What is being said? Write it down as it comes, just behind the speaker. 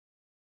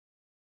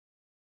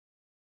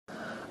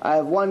I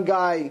have one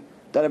guy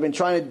that I've been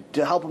trying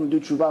to help him do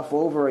tshuva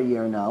for over a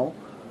year now.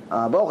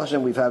 Baruch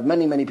Hashem, we've had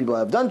many people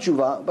that have done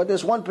tshuva, but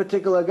this one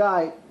particular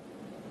guy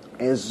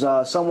is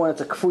someone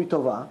that's a kfui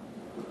tova,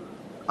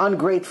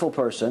 ungrateful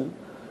person.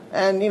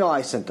 And,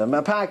 I sent him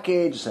a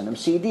package, sent him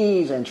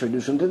CDs,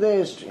 introduced him to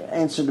this,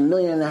 answered 1.5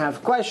 million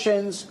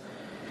questions.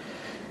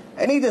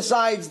 And he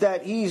decides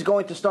that he's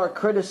going to start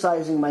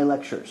criticizing my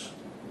lectures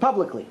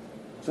publicly.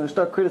 He's going to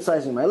start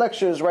criticizing my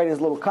lectures, write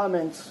his little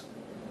comments.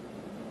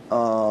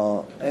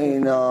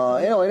 In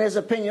his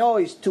opinion,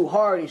 he's too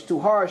hard, he's too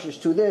harsh, he's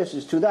too this,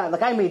 he's too that.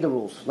 Like I made the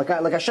rules. Like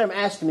Hashem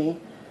asked me,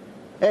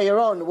 hey,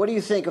 Yaron, what do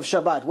you think of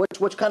Shabbat?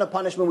 Which kind of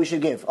punishment we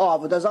should give? Oh,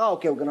 Avodah,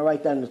 okay, we're going to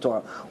write that in the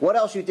Torah. What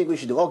else do you think we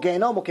should do? Okay,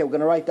 no, okay, we're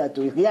going to write that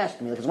too. He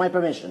asked me, it's my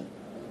permission.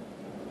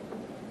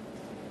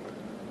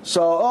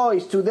 So,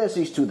 he's too this,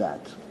 he's too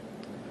that.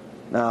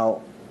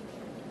 Now,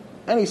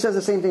 and he says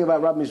the same thing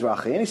about Rabbi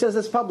Mizrahi, and he says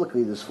this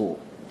publicly, this fool,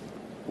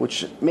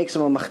 which makes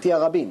him a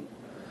Machtia Rabin.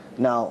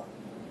 Now,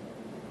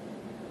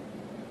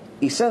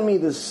 he sent me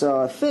this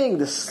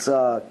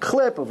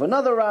clip of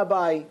another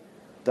rabbi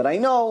that I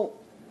know,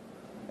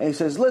 and he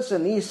says,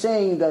 listen, he's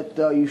saying that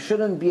you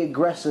shouldn't be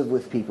aggressive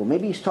with people.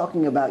 Maybe he's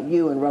talking about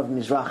you and Rav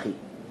Mizrahi.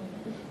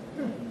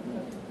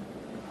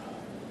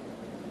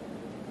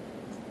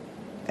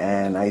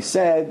 And I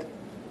said,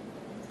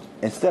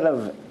 instead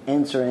of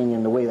answering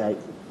in the way that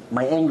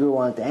my anger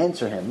wanted to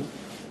answer him,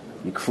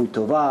 you kfui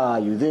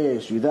tova, you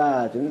this, you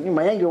that, and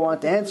my anger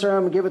wanted to answer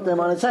him and give it to him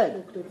on his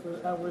head.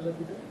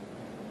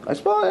 I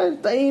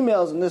suppose the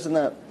emails and this and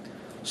that.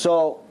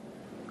 So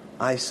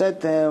I said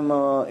to him,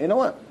 you know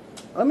what?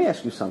 Let me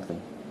ask you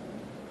something.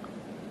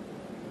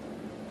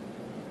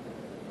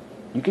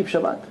 You keep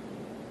Shabbat?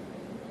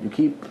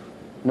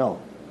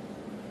 No.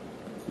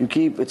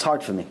 It's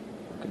hard for me.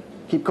 Okay.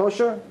 Keep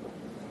kosher?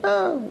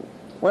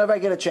 Whenever I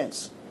get a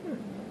chance.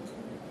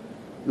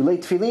 You lay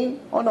tefillin?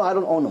 Oh no, I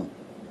don't own them.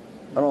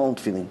 I don't own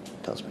tefillin, he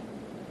tells me.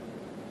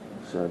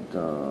 I said,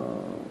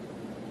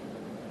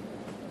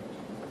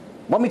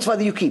 what mitzvah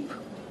do you keep?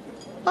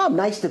 Oh, I'm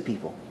nice to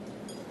people.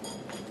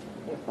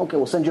 Okay,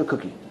 we'll send you a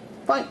cookie.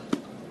 Fine.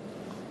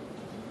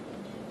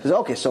 He says,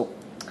 okay, so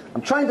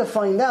I'm trying to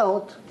find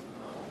out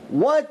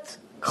what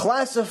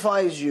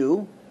classifies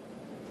you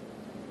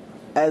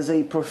as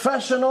a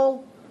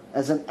professional,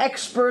 as an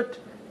expert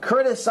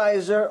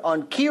criticizer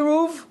on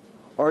Kiruv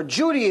or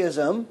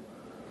Judaism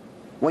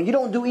when you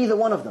don't do either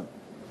one of them.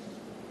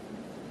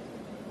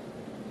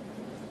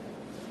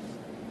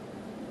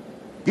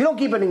 You don't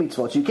keep any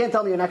mitzvot, so you can't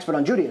tell me you're an expert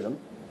on Judaism.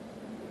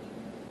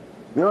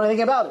 You don't know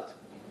anything about it.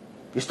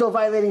 You're still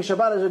violating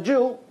Shabbat as a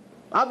Jew.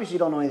 Obviously you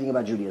don't know anything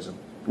about Judaism.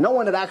 No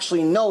one that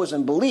actually knows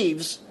and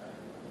believes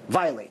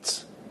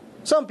violates.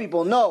 Some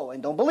people know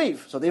and don't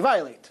believe, so they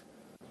violate.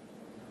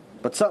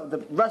 But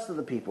the rest of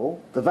the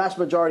people, the vast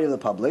majority of the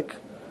public,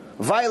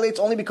 violates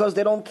only because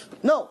they don't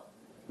know.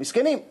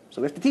 Miskinim.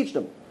 So we have to teach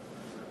them.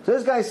 So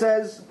this guy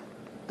says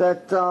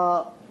that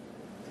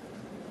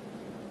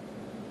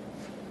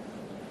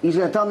he's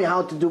going to tell me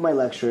how to do my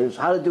lectures,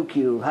 how to do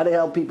kiruv, how to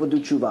help people do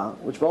tshuva,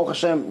 which Baruch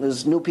Hashem,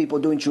 there's new people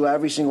doing tshuva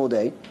every single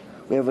day.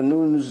 We have a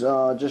news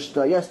just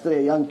yesterday,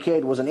 a young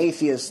kid was an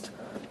atheist,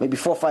 maybe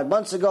 4 or 5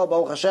 months ago.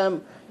 Baruch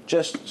Hashem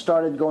just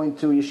started going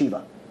to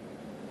yeshiva.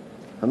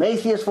 From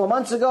atheist 4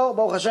 months ago,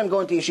 Baruch Hashem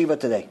going to yeshiva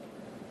today.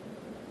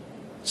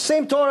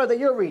 Same Torah that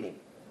you're reading.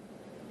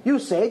 You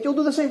say it, you'll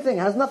do the same thing.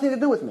 It has nothing to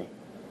do with me.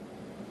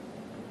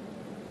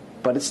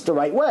 But it's the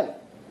right way.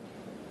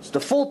 It's the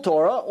full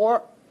Torah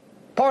or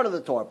part of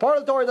the Torah. Part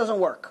of the Torah doesn't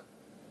work.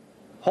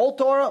 Whole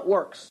Torah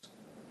works.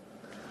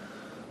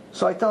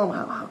 So I tell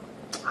him,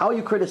 how are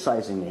you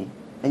criticizing me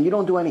and you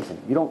don't do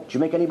anything? Do you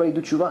make anybody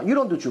do tshuva? You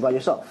don't do tshuva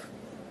yourself.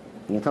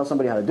 You can tell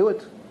somebody how to do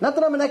it. Not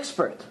that I'm an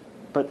expert,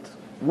 but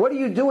what are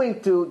you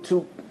doing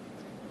to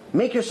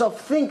make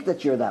yourself think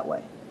that you're that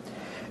way?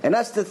 And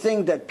that's the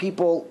thing that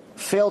people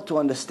fail to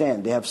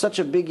understand. They have such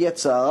a big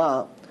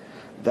yetzara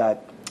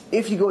that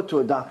if you go to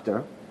a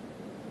doctor,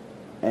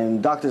 and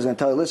the doctor's going to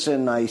tell you,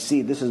 listen, I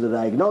see this is the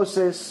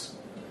diagnosis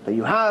that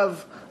you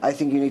have. I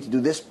think you need to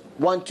do this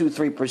 1, 2,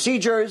 3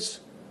 procedures.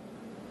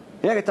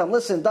 You're going to tell him,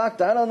 listen,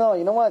 doctor, I don't know.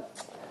 You know what?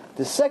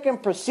 The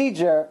second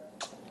procedure,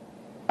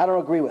 I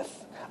don't agree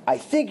with. I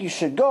think you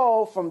should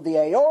go from the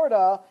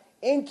aorta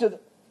into the...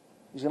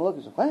 He's going to look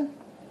and say,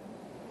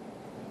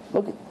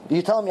 what? Look,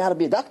 you're telling me how to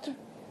be a doctor?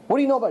 What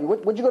do you know about you?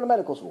 Where'd you go to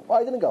medical school? Oh,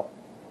 I didn't go.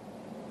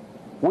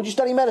 Where'd you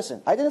study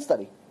medicine? I didn't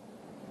study.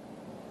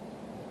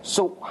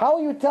 So how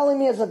are you telling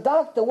me as a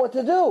doctor what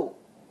to do?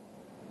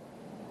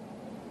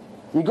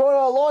 You go to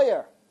a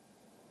lawyer.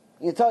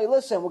 You tell you,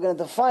 listen, we're going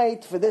to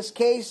fight for this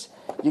case.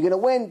 You're going to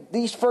win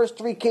these first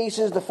 3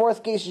 cases. The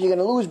 4th case you're going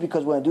to lose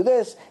because we're going to do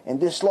this. And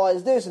this law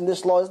is this and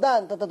this law is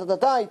that.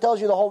 He tells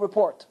you the whole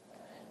report.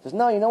 He says,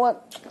 no, you know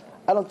what?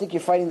 I don't think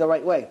you're fighting the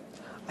right way.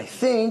 I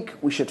think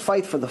we should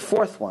fight for the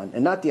 4th one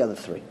and not the other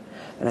 3.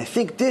 And I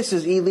think this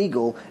is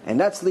illegal and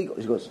that's legal.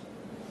 He goes,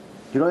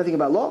 you know anything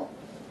about law?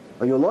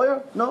 Are you a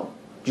lawyer? No.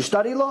 Do you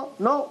study law?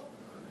 No.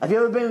 Have you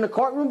ever been in a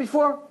courtroom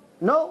before?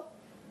 No.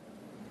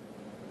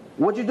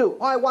 What'd you do?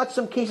 Oh, I watched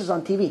some cases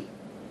on TV.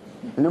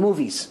 in the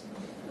movies.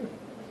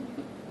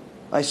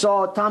 I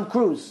saw Tom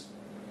Cruise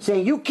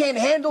saying, you can't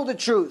handle the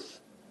truth.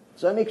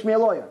 So that makes me a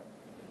lawyer.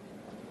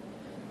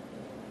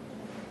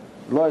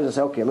 Lawyers will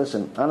say, okay,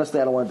 listen, honestly,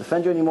 I don't want to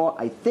defend you anymore.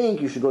 I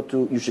think you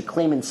should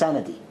claim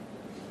insanity.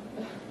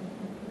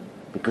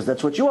 Because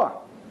that's what you are.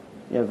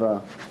 You have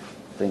a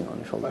thing on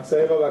your shoulder.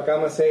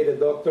 Bakama say the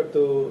doctor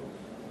to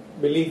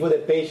believe what the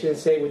patient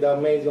say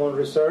without making his own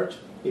research.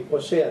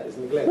 It's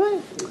neglect.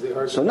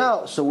 Right.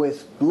 So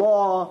with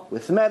law,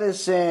 with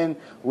medicine,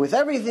 with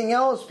everything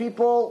else,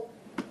 people,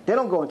 they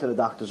don't go into the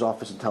doctor's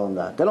office and tell him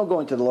that. They don't go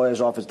into the lawyer's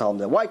office and tell him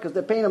that. Why? Because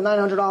they're paying him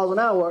 $900 an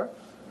hour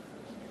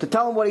to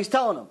tell him what he's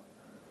telling them.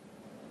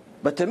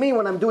 But to me,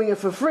 when I'm doing it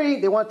for free,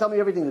 they want to tell me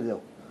everything to do.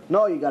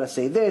 No, you got to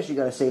say this, you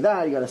got to say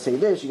that, you got to say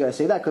this, you got to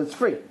say that, because it's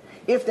free.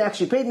 If they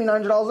actually paid me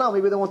 $900 an hour,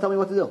 maybe they won't tell me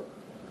what to do.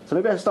 So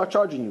maybe I should start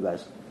charging you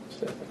guys.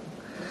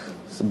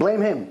 So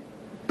blame him.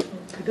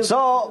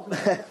 So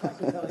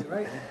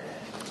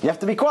you have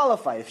to be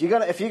qualified. If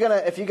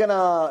you're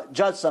gonna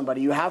judge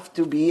somebody, you have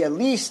to be at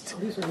least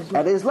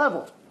at his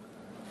level.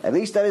 At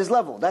least at his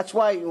level. That's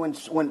why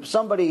when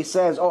somebody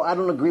says, "Oh, I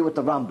don't agree with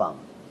the Rambam,"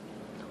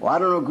 or "I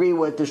don't agree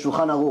with the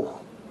Shulchan Aruch,"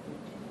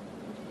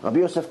 Rabbi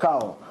Yosef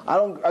Karo, "I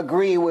don't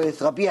agree with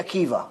Rabbi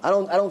Akiva. I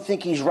don't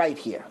think he's right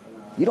here."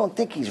 You don't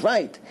think he's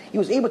right? He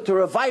was able to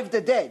revive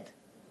the dead.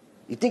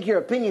 You think your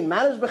opinion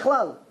matters,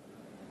 Bichlal?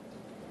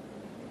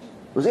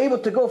 Was able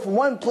to go from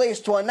one place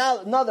to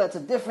another, it's a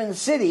different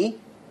city,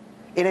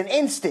 in an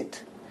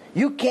instant.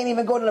 You can't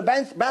even go to the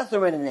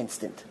bathroom in an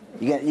instant.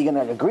 You're going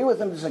to agree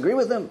with him, disagree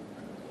with him?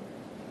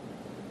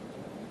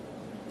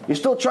 You're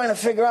still trying to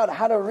figure out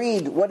how to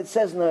read what it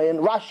says in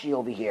Rashi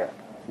over here.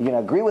 You're going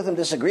to agree with him,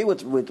 disagree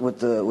with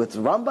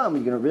Rambam?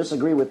 You're going to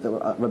disagree with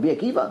Rabbi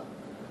Akiva?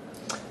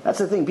 That's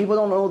the thing. People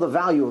don't know the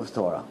value of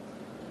Torah.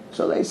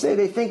 So they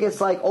think it's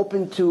like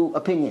open to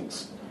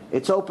opinions.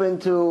 It's open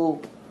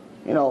to,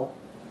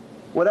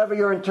 whatever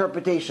your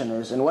interpretation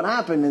is. And what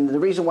happened, and the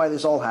reason why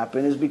this all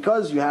happened, is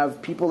because you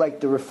have people like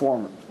the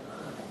Reformer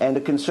and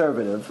the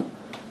Conservative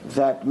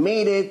that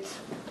made it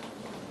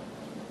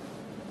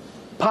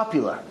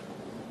popular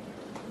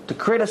to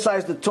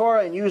criticize the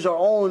Torah and use our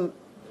own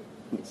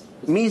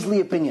measly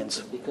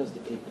opinions.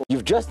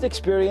 You've just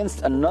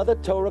experienced another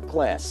Torah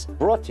class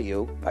brought to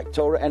you by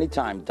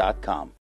Torahanytime.com.